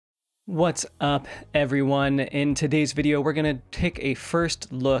What's up, everyone? In today's video, we're going to take a first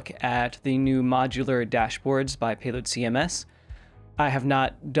look at the new Modular Dashboards by Payload CMS. I have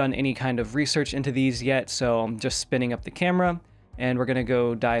not done any kind of research into these yet, so I'm just spinning up the camera, and we're going to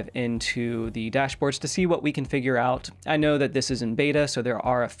go dive into the dashboards to see what we can figure out. I know that this is in beta, so there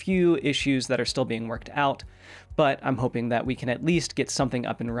are a few issues that are still being worked out, but I'm hoping that we can at least get something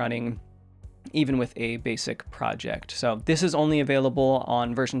up and running even with a basic project. So this is only available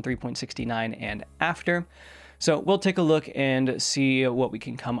on version 3.69 and after. So we'll take a look and see what we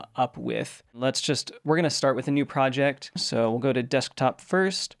can come up with. We're gonna start with a new project. So we'll go to desktop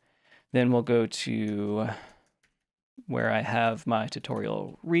first, then we'll go to where I have my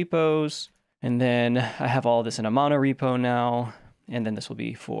tutorial repos, and then I have all this in a mono repo now, and then this will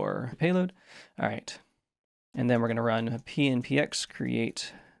be for payload. All right, and then we're gonna run pnpx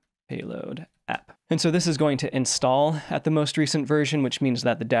create payload app. And so this is going to install at the most recent version, which means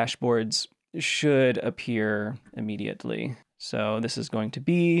that the dashboards should appear immediately. So this is going to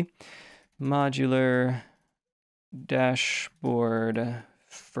be modular dashboard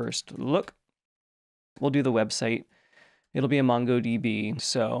first look. We'll do the website. It'll be a MongoDB.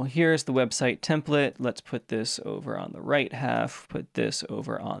 So here's the website template. Let's put this over on the right half, put this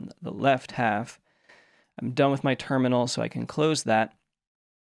over on the left half. I'm done with my terminal, so I can close that.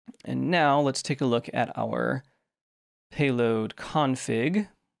 And now let's take a look at our payload config,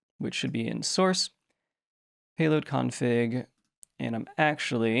 which should be in source, payload config, and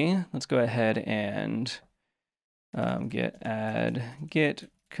let's go ahead and git add, git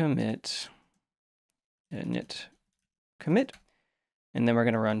commit, init commit, and then we're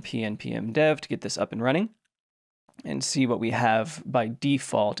going to run pnpm dev to get this up and running and see what we have by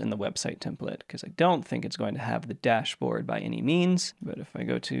default in the website template, because I don't think it's going to have the dashboard by any means. But if I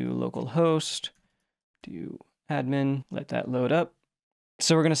go to localhost, do admin, let that load up.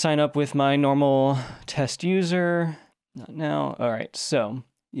 So we're going to sign up with my normal test user. Not now. All right. So,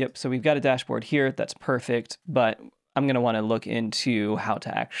 yep. So we've got a dashboard here. That's perfect. But I'm going to want to look into how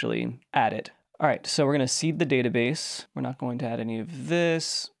to actually add it. All right. So we're going to seed the database. We're not going to add any of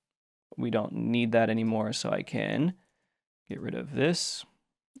this. We don't need that anymore, so I can get rid of this,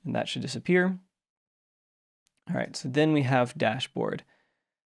 and that should disappear. All right, so then we have dashboard.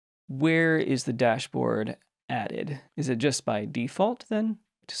 Where is the dashboard added? Is it just by default then?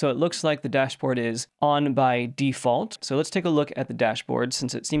 So it looks like the dashboard is on by default. So let's take a look at the dashboard,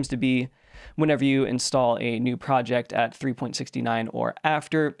 since it seems to be whenever you install a new project at 3.69 or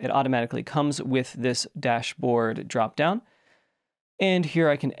after, it automatically comes with this dashboard dropdown. And here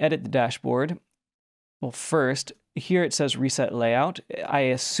I can edit the dashboard. Well, first, here it says reset layout. I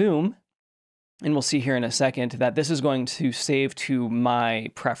assume, and we'll see here in a second, that this is going to save to my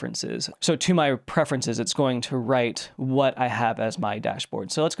preferences. So to my preferences, it's going to write what I have as my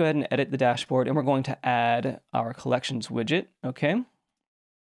dashboard. So let's go ahead and edit the dashboard, and we're going to add our collections widget, okay?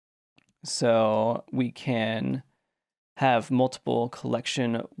 So we can have multiple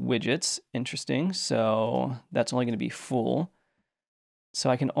collection widgets. Interesting. So that's only going to be full. So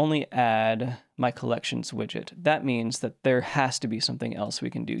I can only add my collections widget. That means that there has to be something else we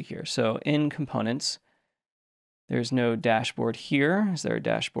can do here. So in components, there's no dashboard here. Is there a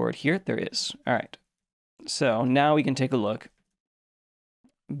dashboard here? There is. All right. So now we can take a look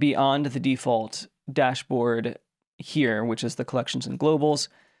beyond the default dashboard here, which is the collections and globals.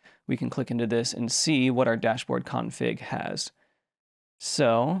 We can click into this and see what our dashboard config has.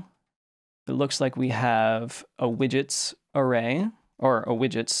 So it looks like we have a widgets array, or a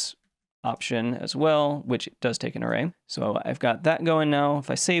widgets option as well, which does take an array. So I've got that going now.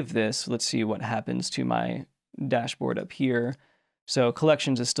 If I save this, let's see what happens to my dashboard up here. So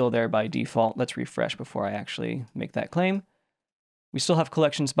collections is still there by default. Let's refresh before I actually make that claim. We still have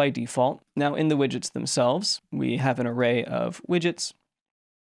collections by default. Now in the widgets themselves, we have an array of widgets,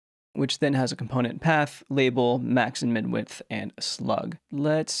 which then has a component path, label, max and min width, and a slug.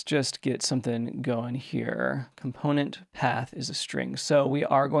 Let's just get something going here. Component path is a string. So we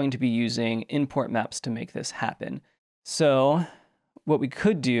are going to be using import maps to make this happen. So what we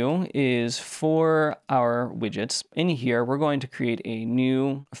could do is for our widgets in here, we're going to create a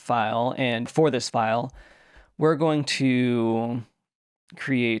new file. And for this file, we're going to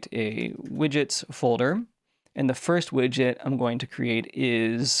create a widgets folder. And the first widget I'm going to create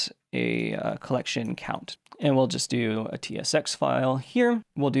is a collection count. And we'll just do a TSX file here.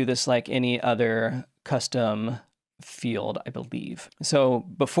 We'll do this like any other custom field, I believe. So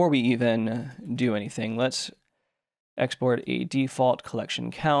before we even do anything, let's export a default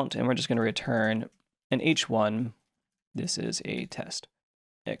collection count, and we're just going to return an H1. This is a test.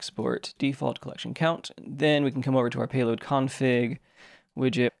 Export default collection count. Then we can come over to our payload config,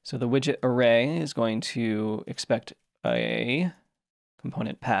 widget. So the widget array is going to expect a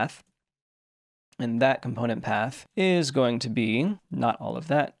component path. And that component path is going to be not all of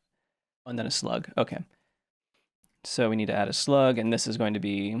that, and then a slug. Okay. So we need to add a slug, and this is going to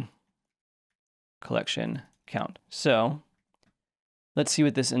be collection count. So let's see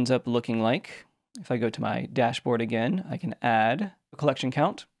what this ends up looking like. If I go to my dashboard again, I can add a collection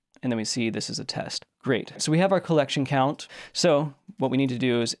count, and then we see this is a test. Great. So we have our collection count. So what we need to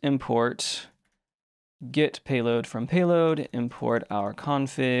do is import get payload from payload, import our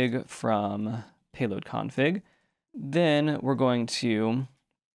config from payload config. Then we're going to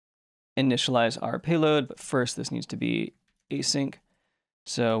initialize our payload, but first this needs to be async.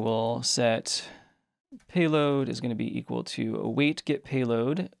 So we'll set payload is going to be equal to await get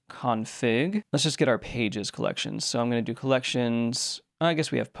payload config. Let's just get our pages collections. So I'm going to do collections. I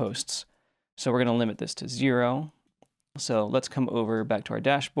guess we have posts. So we're going to limit this to 0. So let's come over back to our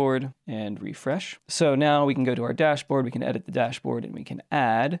dashboard and refresh. So now we can go to our dashboard, we can edit the dashboard, and we can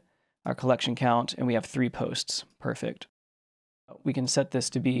add our collection count, and we have 3 posts. Perfect. We can set this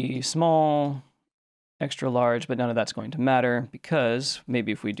to be small, extra large, but none of that's going to matter because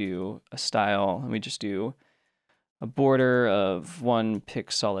maybe if we do a style and we just do a border of 1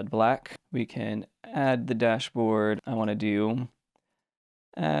 pick solid black, we can add the dashboard. I want to do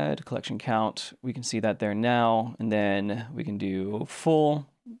add collection count. We can see that there now, and then we can do full,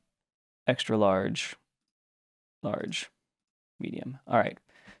 extra large, large, medium. All right.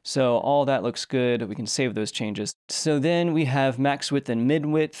 So all that looks good. We can save those changes. So then we have max width and mid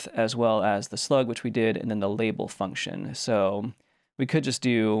width, as well as the slug, which we did, and then the label function. So we could just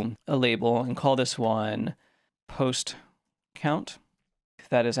do a label and call this one post count.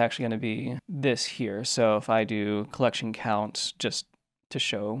 That is actually going to be this here. So if I do collection count just to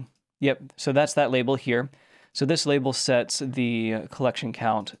show, yep. So that's that label here. So this label sets the collection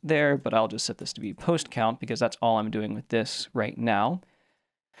count there, but I'll just set this to be post count because that's all I'm doing with this right now.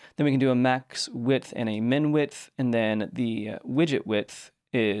 Then we can do a max width and a min width, and then the widget width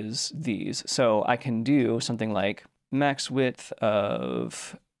is these. So I can do something like max width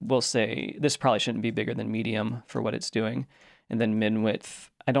of, we'll say, this probably shouldn't be bigger than medium for what it's doing. And then min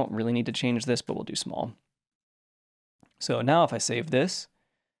width, I don't really need to change this, but we'll do small. So now if I save this,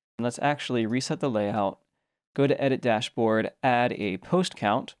 let's actually reset the layout, go to edit dashboard, add a post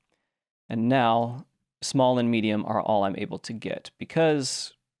count, and now small and medium are all I'm able to get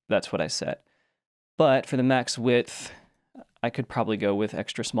because that's what I set. But for the max width, I could probably go with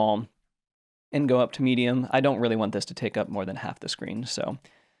extra small and go up to medium. I don't really want this to take up more than half the screen. So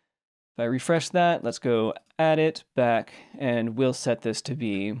if I refresh that, let's go add it back, and we'll set this to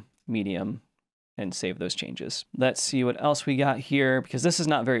be medium and save those changes. Let's see what else we got here, because this is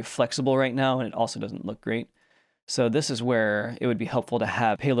not very flexible right now, and it also doesn't look great. So this is where it would be helpful to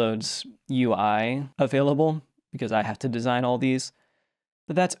have Payload's UI available, because I have to design all these.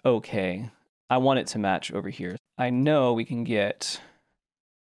 But that's okay. I want it to match over here. I know we can get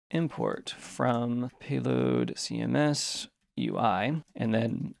import from Payload CMS UI, and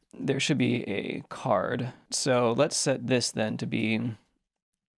then there should be a card. So let's set this then to be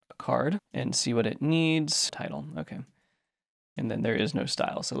a card and see what it needs. Title, okay. And then there is no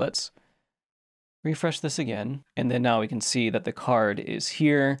style. So let's refresh this again. And then now we can see that the card is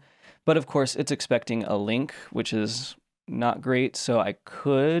here. But of course, it's expecting a link, which is not great. So I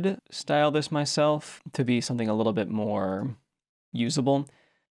could style this myself to be something a little bit more usable.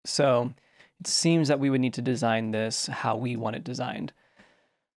 So it seems that we would need to design this how we want it designed,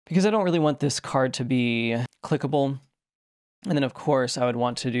 because I don't really want this card to be clickable. And then of course I would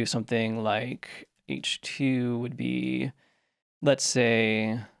want to do something like H2 would be, let's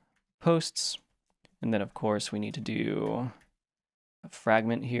say, posts. And then of course we need to do a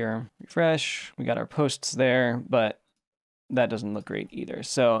fragment here. Refresh, we got our posts there, but that doesn't look great either.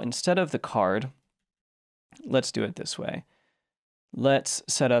 So instead of the card, let's do it this way. Let's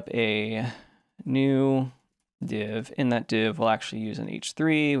set up a new div. In that div, we'll actually use an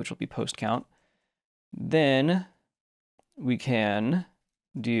H3, which will be post count. Then we can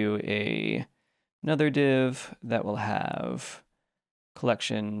do another div that will have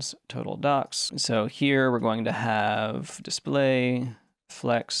collections total docs. So here we're going to have display,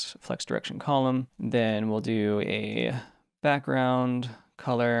 flex direction column. Then we'll do a background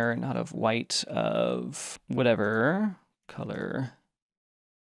color, not of white, of whatever color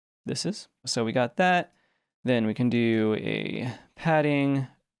this is. So we got that. Then we can do a padding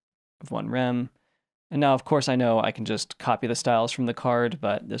of 1 rem. And now, of course, I know I can just copy the styles from the card,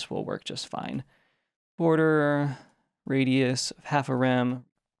 but this will work just fine. Border radius of 0.5 rem.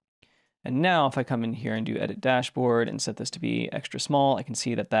 And now if I come in here and do edit dashboard and set this to be extra small, I can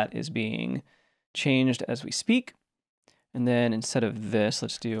see that that is being changed as we speak. And then instead of this,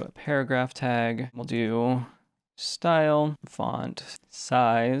 let's do a paragraph tag. We'll do style, font,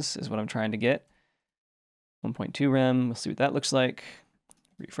 size is what I'm trying to get. 1.2 rem, we'll see what that looks like.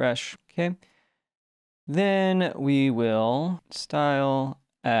 Refresh, okay. Then we will style,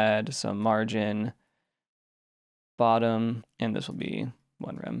 add some margin, bottom, and this will be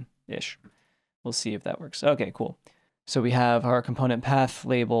 1 rem-ish. We'll see if that works. Okay, cool. So we have our component path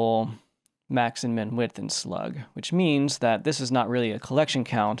label, max and min width and slug, which means that this is not really a collection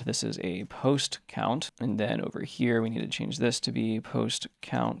count. This is a post count. And then over here, we need to change this to be post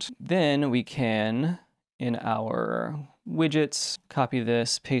count. Then we can, in our widgets, copy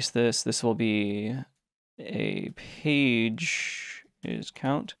this, paste this. This will be a page is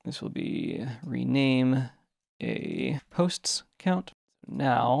count. This will be rename a posts count.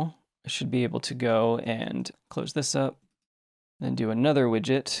 Now I should be able to go and close this up, then do another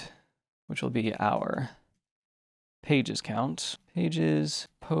widget, which will be our pages count. Pages,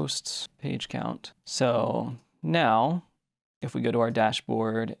 posts, page count. So now if we go to our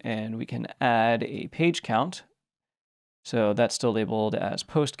dashboard and we can add a page count, so that's still labeled as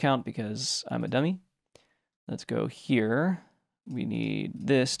post count because I'm a dummy. Let's go here. We need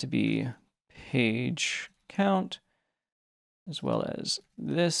this to be page count, as well as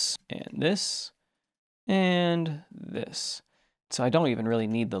this and this and this. So I don't even really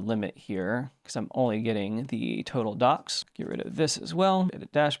need the limit here because I'm only getting the total docs. Get rid of this as well.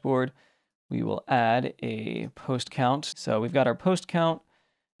 Edit dashboard. We will add a post count. So we've got our post count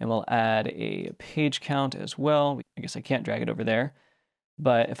and we'll add a page count as well. I guess I can't drag it over there,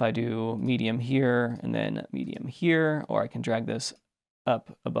 but if I do medium here and then medium here, or I can drag this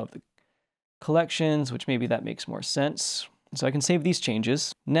up above the collections, which maybe that makes more sense. So I can save these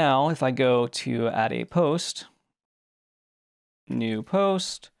changes. Now, if I go to add a post, new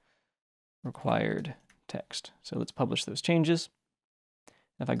post, required text. So let's publish those changes.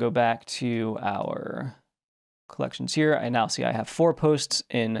 If I go back to our collections here, I now see I have 4 posts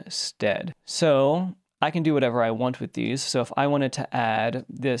instead. So I can do whatever I want with these. So if I wanted to add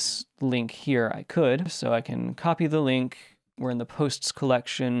this link here, I could. So I can copy the link. We're in the posts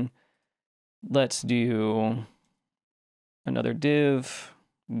collection. Let's do another div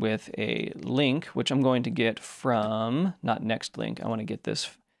with a link, which I'm going to get from, not next link, I want to get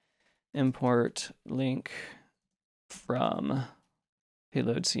this import link from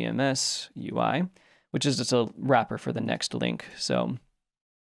Payload CMS UI, which is just a wrapper for the next link. So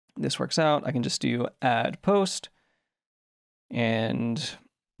this works out. I can just do add post, and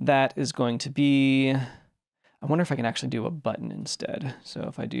that is going to be, I wonder if I can actually do a button instead. So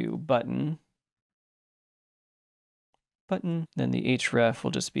if I do button, then the href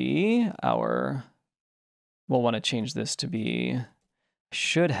will just be our, we'll want to change this to be,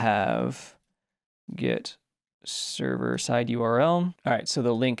 should have get server side URL. All right, so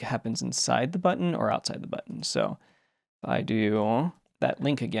the link happens inside the button or outside the button. So if I do that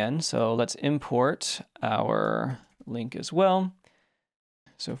link again, so let's import our link as well.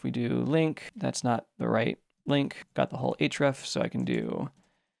 So if we do link, that's not the right link, got the whole href, so I can do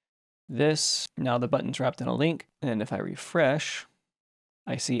this. Now the button's wrapped in a link, and if I refresh,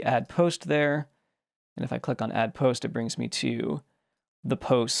 I see add post there, and if I click on add post, it brings me to the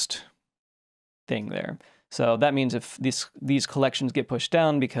post thing there. So that means if these collections get pushed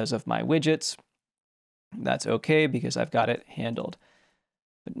down because of my widgets, that's okay because I've got it handled.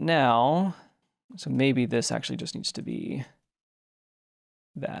 But now, so maybe this actually just needs to be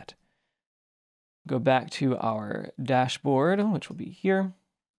that. Go back to our dashboard, which will be here.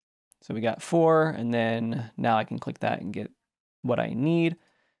 So we got 4, and then now I can click that and get what I need.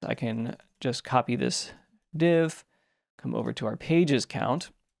 I can just copy this div, come over to our pages count,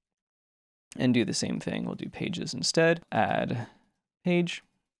 and do the same thing. We'll do pages instead, add page,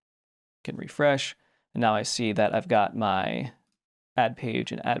 can refresh, and now I see that I've got my add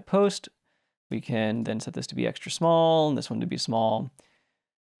page and add post. We can then set this to be extra small, and this one to be small,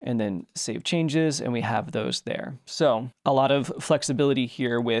 and then save changes, and we have those there. So a lot of flexibility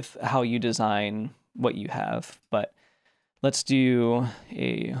here with how you design what you have, but let's do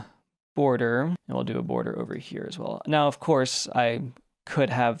a border, and we'll do a border over here as well. Now, of course, I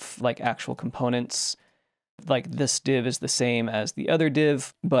could have like actual components, like this div is the same as the other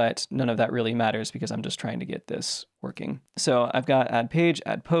div, but none of that really matters because I'm just trying to get this working. So I've got add page,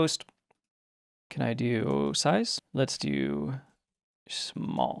 add post. Can I do size? Let's do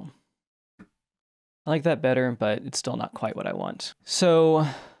small. I like that better, but it's still not quite what I want. So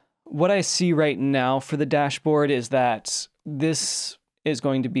what I see right now for the dashboard is that this is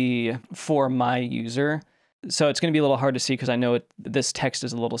going to be for my user. So it's going to be a little hard to see because I know this text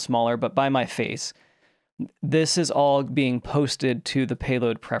is a little smaller, but by my face, this is all being posted to the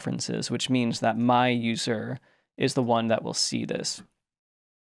payload preferences, which means that my user is the one that will see this.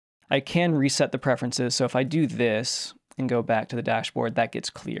 I can reset the preferences. So if I do this and go back to the dashboard, that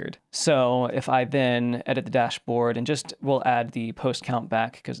gets cleared. So if I then edit the dashboard and we'll add the post count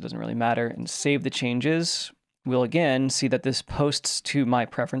back because it doesn't really matter and save the changes, we'll again see that this posts to my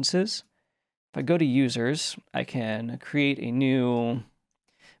preferences. If I go to users, I can create a new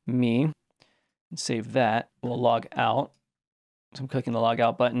me and save that. We'll log out. So I'm clicking the log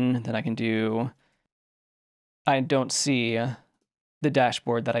out button. Then I don't see the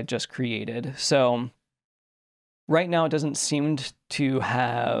dashboard that I just created. So right now it doesn't seem to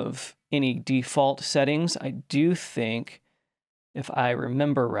have any default settings. I do think, if I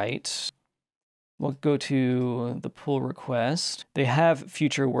remember right, we'll go to the pull request. They have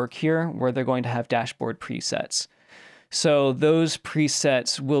future work here where they're going to have dashboard presets. So those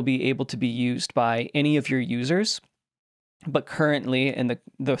presets will be able to be used by any of your users, but currently in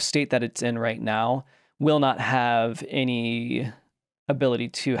the state that it's in right now, will not have any ability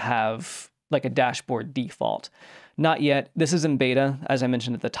to have like a dashboard default. Not yet. This is in beta, as I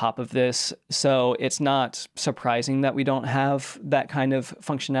mentioned at the top of this, so it's not surprising that we don't have that kind of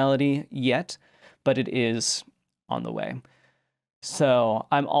functionality yet, but it is on the way. So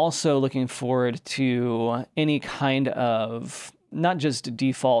I'm also looking forward to any kind of, not just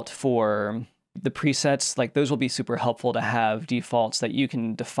default for the presets, like those will be super helpful to have defaults that you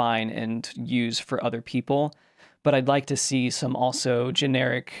can define and use for other people. But I'd like to see some also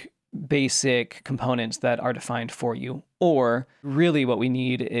generic basic components that are defined for you. Or really what we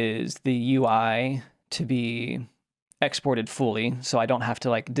need is the UI to be exported fully, so I don't have to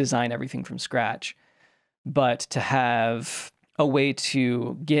like design everything from scratch, but to have a way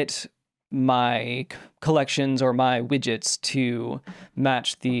to get my collections or my widgets to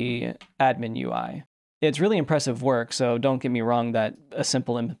match the admin UI. It's really impressive work, so don't get me wrong that a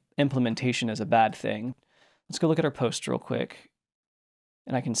simple implementation is a bad thing. Let's go look at our post real quick.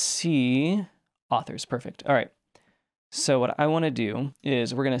 And I can see authors. Perfect. All right. So what I want to do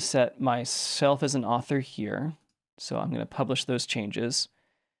is we're going to set myself as an author here. So I'm going to publish those changes.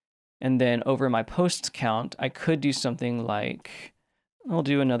 And then over my posts count, I could do something like, I'll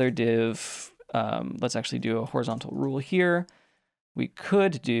do another div. Let's actually do a horizontal rule here. We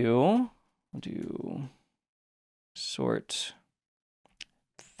could we'll do sort.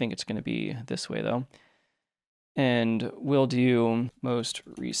 I think it's going to be this way though. And we'll do most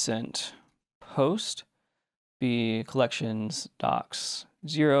recent post, be collections docs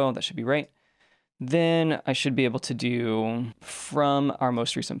 0. That should be right. Then I should be able to do from our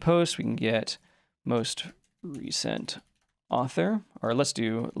most recent post, we can get most recent author, or let's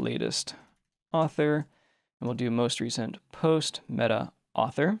do latest author, and we'll do most recent post meta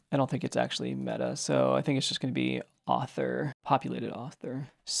author. I don't think it's actually meta, so I think it's just going to be author, populated author.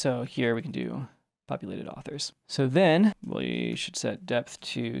 So here we can do populated authors. So then we should set depth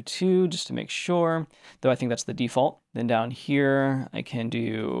to 2 just to make sure, though I think that's the default. Then down here, I can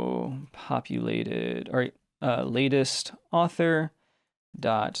do populated or latest author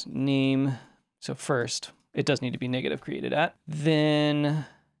dot name. So first, it does need to be negative created at. Then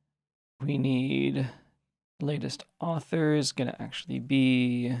we need latest author is going to actually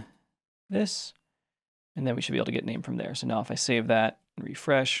be this. And then we should be able to get name from there. So now if I save that and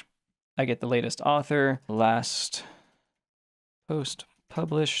refresh, I get the latest author, last post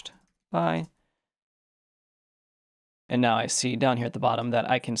published by. And now I see down here at the bottom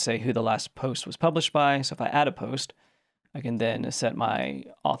that I can say who the last post was published by. So if I add a post, I can then set my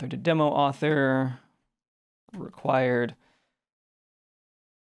author to demo author, required.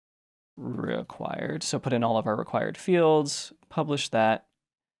 So put in all of our required fields, publish that,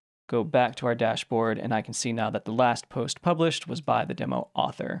 go back to our dashboard, and I can see now that the last post published was by the demo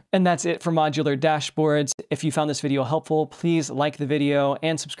author. And that's it for Modular Dashboards. If you found this video helpful, please like the video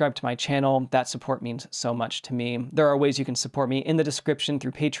and subscribe to my channel. That support means so much to me. There are ways you can support me in the description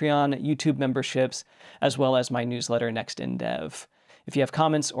through Patreon, YouTube memberships, as well as my newsletter, Next in Dev. If you have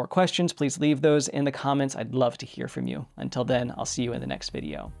comments or questions, please leave those in the comments. I'd love to hear from you. Until then, I'll see you in the next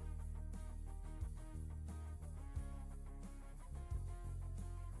video.